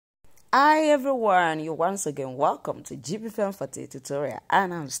Hi everyone, you're once again welcome to Jibbyfemforte tutorial,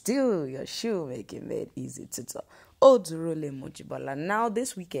 and I'm still your shoemaking made easy tutor, Odurole Mojibala. Now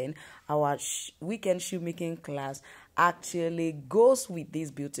this weekend, our weekend shoemaking class actually goes with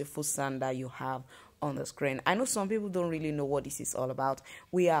this beautiful sandal you have on the screen. I know some people don't really know what this is all about.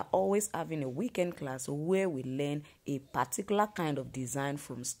 We are always having a weekend class where we learn a particular kind of design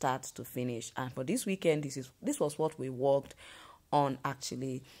from start to finish, and for this weekend, this was what we worked on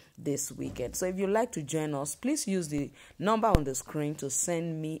actually this weekend. So if you'd like to join us, please use the number on the screen to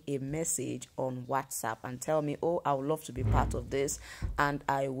send me a message on WhatsApp and tell me, oh, I would love to be part of this, and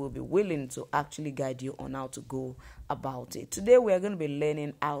I will be willing to actually guide you on how to go about it. Today we are going to be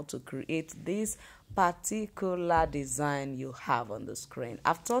learning how to create this particular design you have on the screen.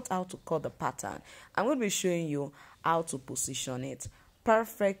 I've taught how to cut the pattern. I'm going to be showing you how to position it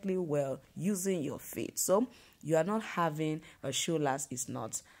perfectly well using your feet. So you are not having a shoe last is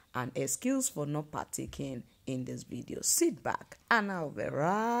not an excuse for not partaking in this video. Sit back and I'll be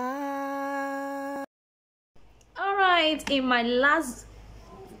right. Alright, in my last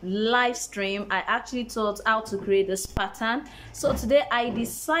live stream I actually taught how to create this pattern. So today I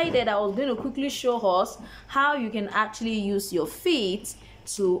decided I was going to quickly show us how you can actually use your feet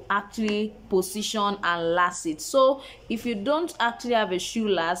to actually position and last it. So if you don't actually have a shoe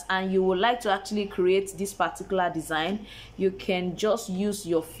last and you would like to actually create this particular design, you can just use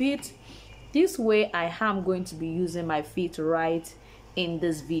your feet. This way I am going to be using my feet right in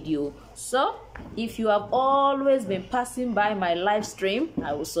this video. So if you have always been passing by my live stream,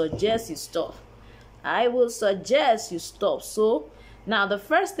 I will suggest you stop. So now the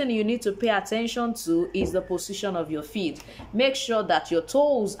first thing you need to pay attention to is the position of your feet. Make sure that your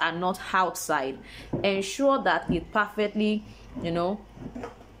toes are not outside. Ensure that it perfectly,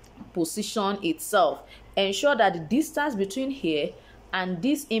 position itself. Ensure that the distance between here and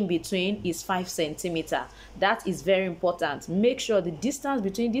this in between is 5 centimeters. That is very important. Make sure the distance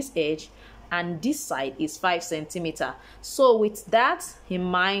between this edge and this side is 5 centimeters. So with that in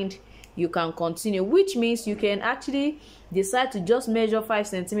mind, you can continue, which means you can actually decide to just measure 5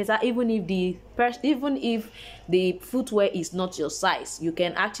 centimeters even if the footwear is not your size. You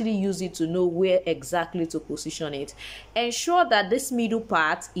can actually use it to know where exactly to position it. Ensure that this middle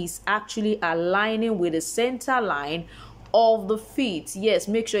part is actually aligning with the center line of the feet. Yes,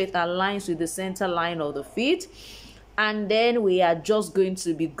 make sure it aligns with the center line of the feet, and then we are just going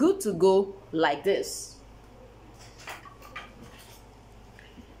to be good to go like this.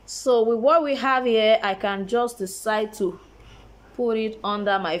 So with what we have here, I can just decide to put it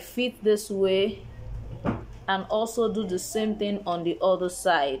under my feet this way and also do the same thing on the other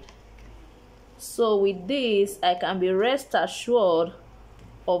side. So with this, I can be rest assured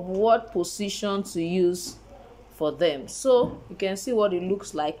of what position to use for them. So you can see what it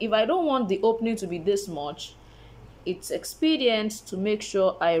looks like. If I don't want the opening to be this much, it's expedient to make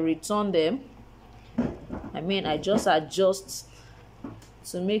sure I return them. I just adjust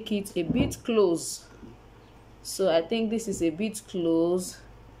to make it a bit close. So I think this is a bit close,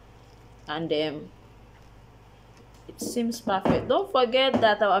 and it seems perfect. Don't forget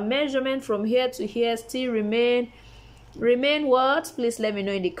that our measurement from here to here still remain what? Please let me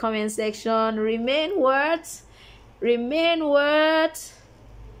know in the comment section. Remain what?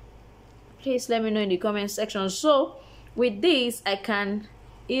 Please let me know in the comment section. So with this, I can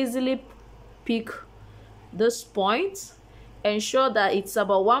easily pick this point. Ensure that it's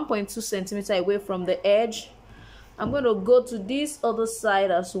about 1.2 centimeters away from the edge. I'm going to go to this other side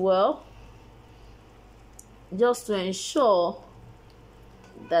as well, just to ensure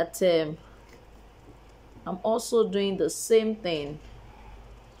that I'm also doing the same thing.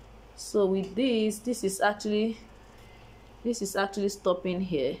 So with this is actually stopping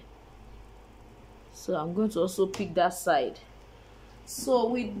here. So I'm going to also pick that side. So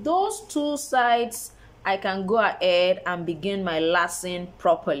with those two sides, I can go ahead and begin my lacing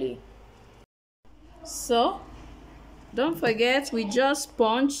properly. So don't forget, we just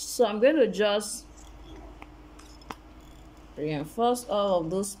punched, so I'm going to just reinforce all of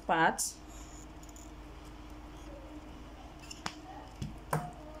those parts.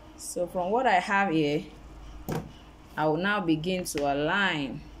 So from what I have here, I will now begin to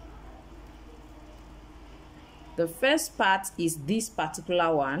align. The first part is this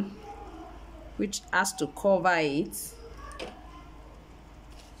particular one, which has to cover it.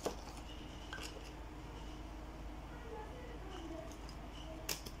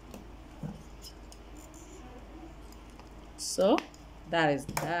 So that is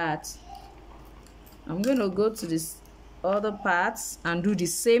that. I'm going to go to this other parts and do the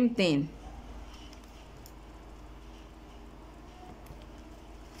same thing.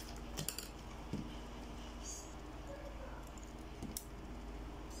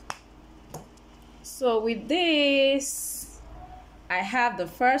 So with this, I have the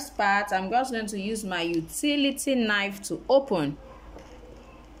first part. I'm just going to use my utility knife to open.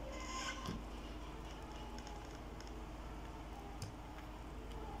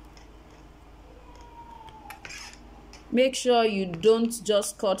 Make sure you don't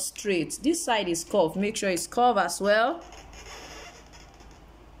just cut straight. This side is curved. Make sure it's curved as well.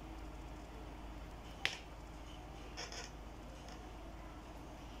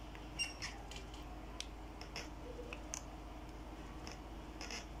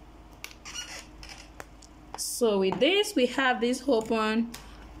 So with this, we have this open,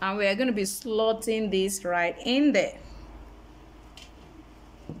 and we are going to be slotting this right in there.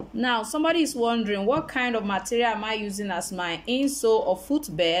 Now, somebody is wondering, what kind of material am I using as my insole or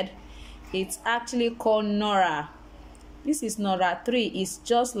footbed? It's actually called Nora. This is Nora 3. It's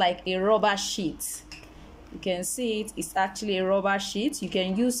just like a rubber sheet. You can see it. It's actually a rubber sheet. You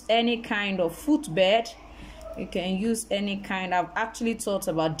can use any kind of footbed. You can use any kind. I've actually thought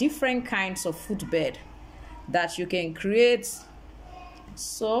about different kinds of footbed that you can create.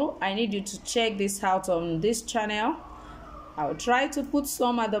 So I need you to check this out on this channel. I'll try to put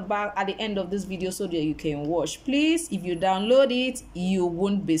some at the back at the end of this video so that you can watch. Please, if you download it, you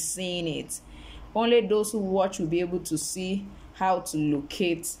won't be seeing it. Only those who watch will be able to see how to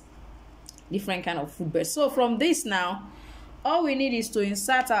locate different kind of footbed. So from this now, all we need is to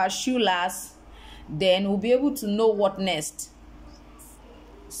insert our shoe last, then we'll be able to know what next.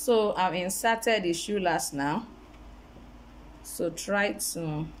 So I've inserted the shoe last now. So try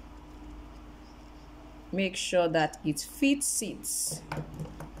to make sure that it fits it.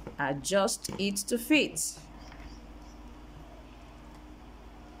 Adjust it to fit.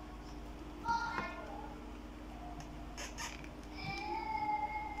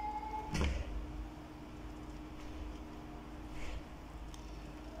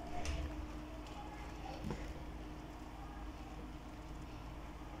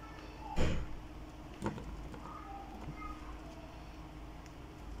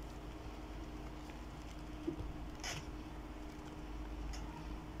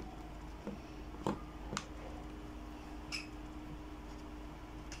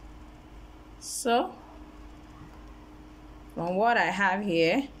 So from what I have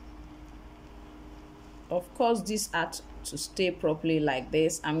here, of course these are to stay properly like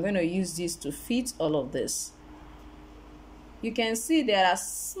this. I'm going to use this to fit all of this. You can see there are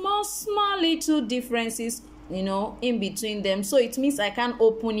small little differences, you know, in between them. So it means I can't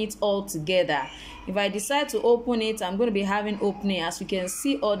open it all together. If I decide to open it, I'm going to be having opening. As you can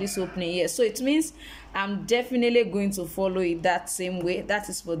see, all this opening here. So it means I'm definitely going to follow it that same way. That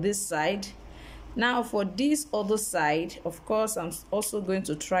is for this side. Now for this other side, of course, I'm also going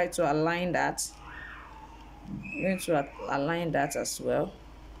to try to align that. I'm going to align that as well.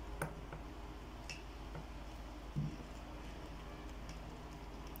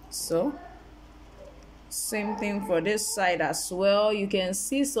 So same thing for this side as well. You can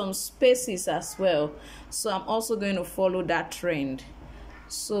see some spaces as well. So I'm also going to follow that trend.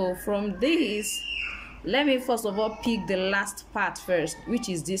 So from this, let me first of all pick the last part first, which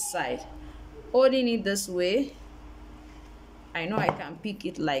is this side. Holding it this way, I know I can pick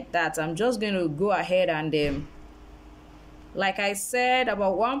it like that. I'm just going to go ahead and like I said,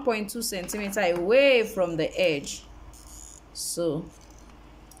 about 1.2 centimeter away from the edge. So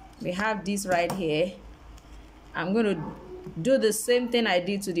we have this right here. I'm going to do the same thing I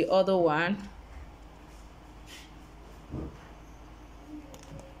did to the other one.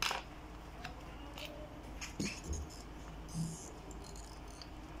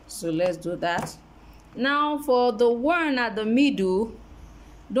 So let's do that. Now for the one at the middle,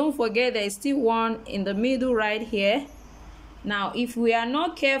 don't forget there is still one in the middle right here. Now if we are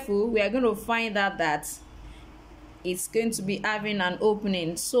not careful, we are going to find out that it's going to be having an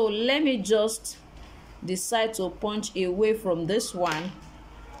opening. So let me just decide to punch away from this one,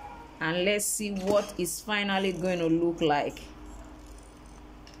 and let's see what is finally going to look like.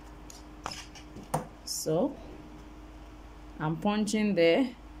 So I'm punching there.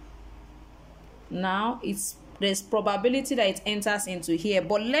 Now there's probability that it enters into here,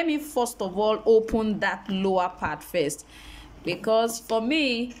 but let me first of all open that lower part first, because for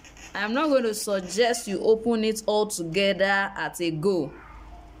me, I'm not going to suggest you open it all together at a go.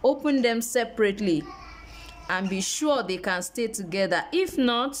 Open them separately and be sure they can stay together. If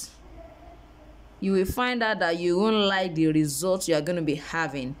not, you will find out that you won't like the results you are going to be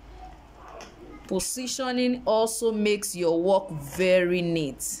having. Positioning also makes your work very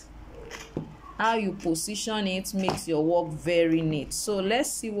neat. How you position it makes your work very neat. So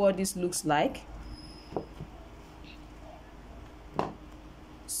let's see what this looks like.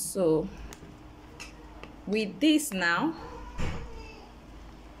 with this now,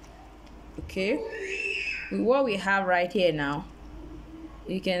 okay, with what we have right here now,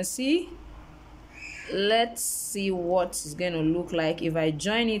 you can see, let's see what it's going to look like if I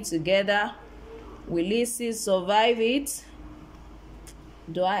join it together. Will it still survive it?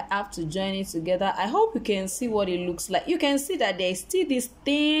 Do I have to join it together? I hope you can see what it looks like. You can see that there is still this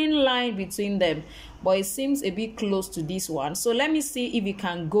thin line between them, but it seems a bit close to this one. So let me see if it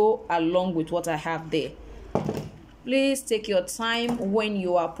can go along with what I have there. Please take your time when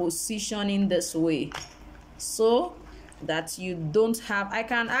you are positioning this way, so that you don't have, I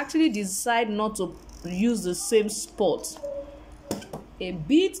can actually decide not to use the same spot. A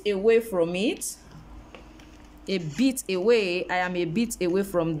bit away from it, a bit away, I am a bit away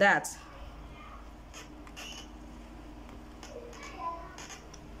from that.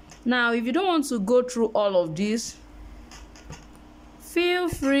 Now if you don't want to go through all of this, feel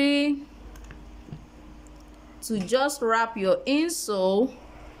free to just wrap your insole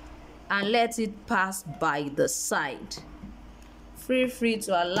and let it pass by the side. Feel free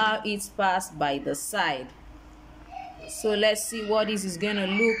to allow it pass by the side. So let's see what this is going to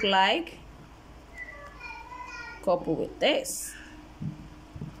look like coupled with this.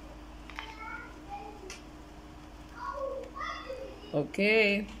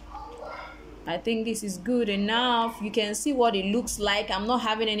 Okay, I think this is good enough. You can see what it looks like. I'm not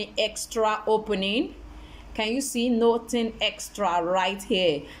having any extra opening. Can you see? Nothing extra right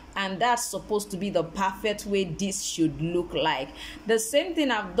here, and that's supposed to be the perfect way this should look like. The same thing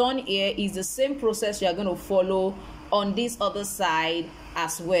I've done here is the same process you're going to follow on this other side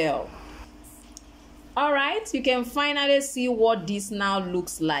as well. All right, you can finally see what this now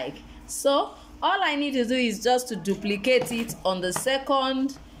looks like. So all I need to do is just to duplicate it on the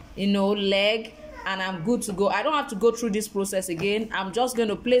second, leg, and I'm good to go. I don't have to go through this process again. I'm just going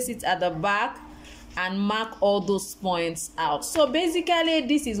to place it at the back and mark all those points out. So basically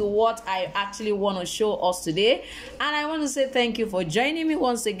this is what I actually want to show us today, and I want to say thank you for joining me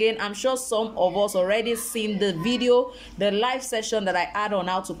once again. I'm sure some of us already seen the video, the live session that I had on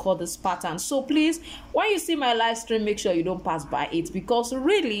how to cut this pattern. So please, when you see my live stream, make sure you don't pass by it, because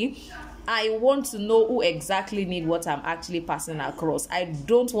really I want to know who exactly need what I'm actually passing across. I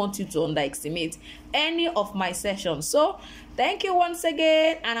don't want you to underestimate any of my sessions. So thank you once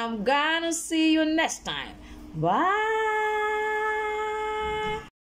again, and I'm gonna see you next time. Bye.